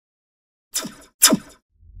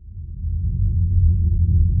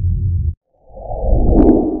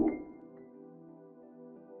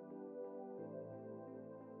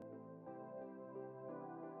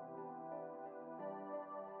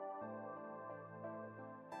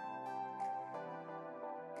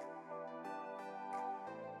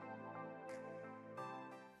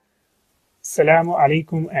Assalamu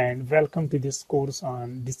alaikum and welcome to this course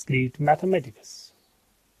on discrete mathematics.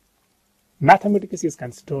 Mathematics is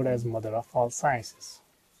considered as mother of all sciences,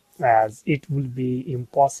 as it will be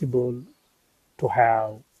impossible to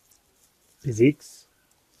have physics,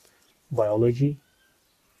 biology,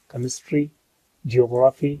 chemistry,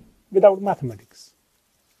 geography without mathematics.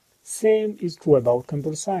 Same is true about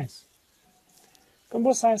computer science.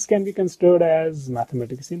 Computer science can be considered as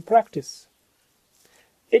mathematics in practice.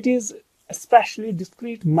 It is especially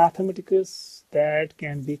discrete mathematics that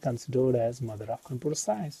can be considered as mother of computer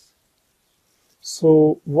science.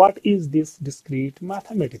 So what is this discrete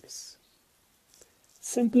mathematics?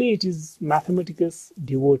 Simply, it is mathematics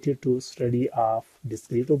devoted to study of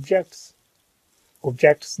discrete objects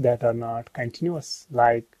that are not continuous,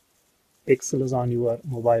 like pixels on your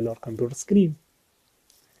mobile or computer screen,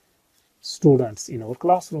 students in our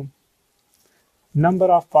classroom, number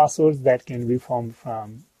of passwords that can be formed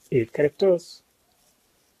from 8 characters,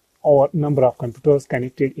 or number of computers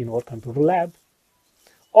connected in our computer lab,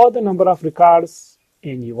 or the number of records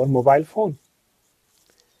in your mobile phone.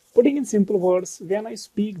 Putting in simple words, when I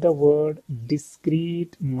speak the word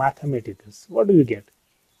discrete mathematics, what do you get?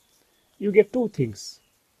 You get two things.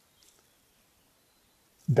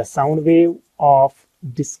 The sound wave of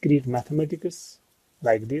discrete mathematics,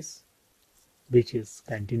 like this, which is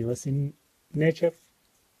continuous in nature,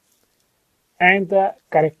 and the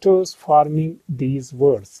characters forming these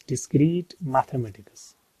words, discrete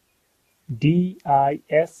mathematics,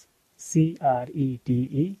 D-I-S-C-R-E-T-E,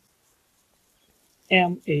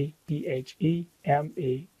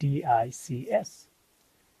 M-A-T-H-E-M-A-T-I-C-S.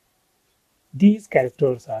 These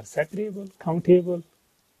characters are separable, countable.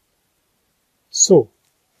 So,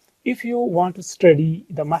 if you want to study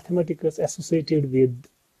the mathematics associated with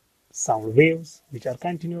sound waves, which are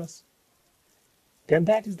continuous, then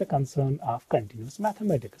that is the concern of continuous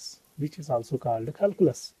mathematics, which is also called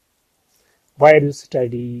calculus, where you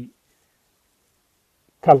study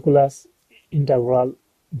calculus, integral,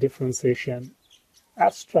 differentiation,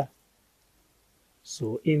 etc.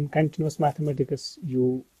 So in continuous mathematics,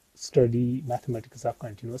 you study mathematics of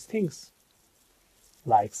continuous things,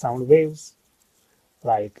 like sound waves,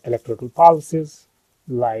 like electrical pulses,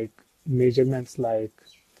 like measurements like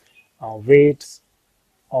weights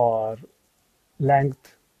or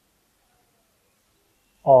length,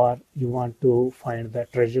 or you want to find the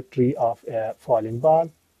trajectory of a falling ball.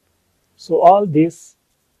 So all this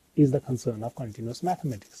is the concern of continuous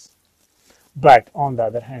mathematics. But on the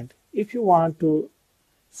other hand, if you want to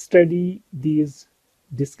study these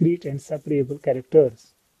discrete and separable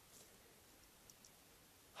characters,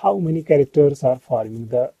 how many characters are forming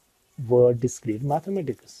the word discrete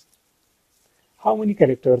mathematics? How many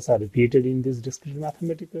characters are repeated in this discrete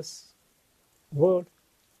mathematics word?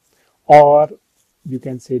 Or you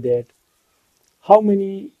can say that how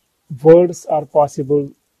many words are possible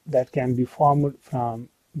that can be formed from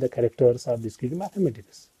the characters of discrete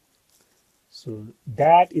mathematics. So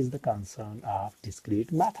that is the concern of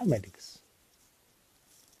discrete mathematics.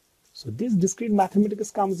 So this discrete mathematics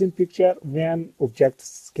comes in picture when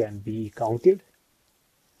objects can be counted,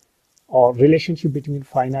 or relationship between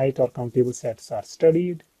finite or countable sets are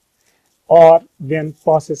studied, or when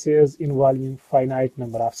processes involving finite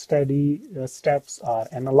number of steps are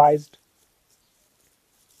analyzed.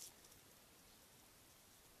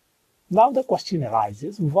 Now the question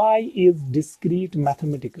arises, why is discrete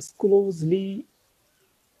mathematics closely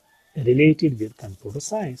related with computer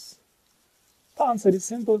science? The answer is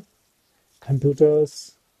simple.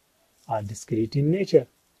 Computers are discrete in nature.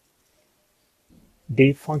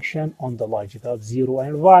 They function on the logic of 0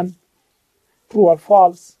 and 1, true or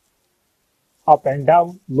false, up and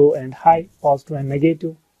down, low and high, positive and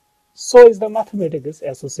negative. So is the mathematics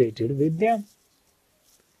associated with them.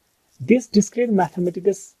 This discrete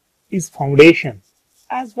mathematics is foundation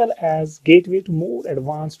as well as gateway to more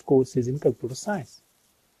advanced courses in computer science.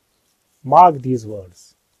 Mark these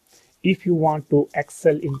words. If you want to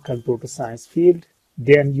excel in computer science field,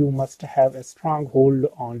 then you must have a strong hold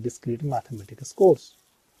on discrete mathematics course.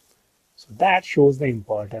 So that shows the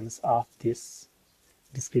importance of this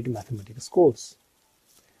discrete mathematics course.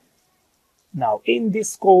 Now in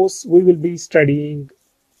this course, we will be studying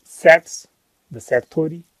sets, the set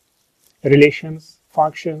theory, relations,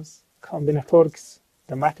 functions, combinatorics,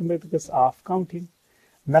 the mathematics of counting,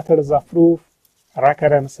 methods of proof,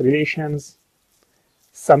 recurrence relations,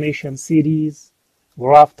 summation series,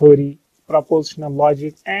 graph theory, propositional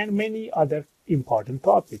logic, and many other important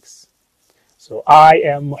topics. So I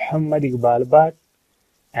am Muhammad Iqbal Bhat,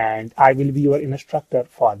 and I will be your instructor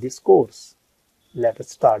for this course. Let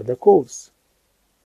us start the course.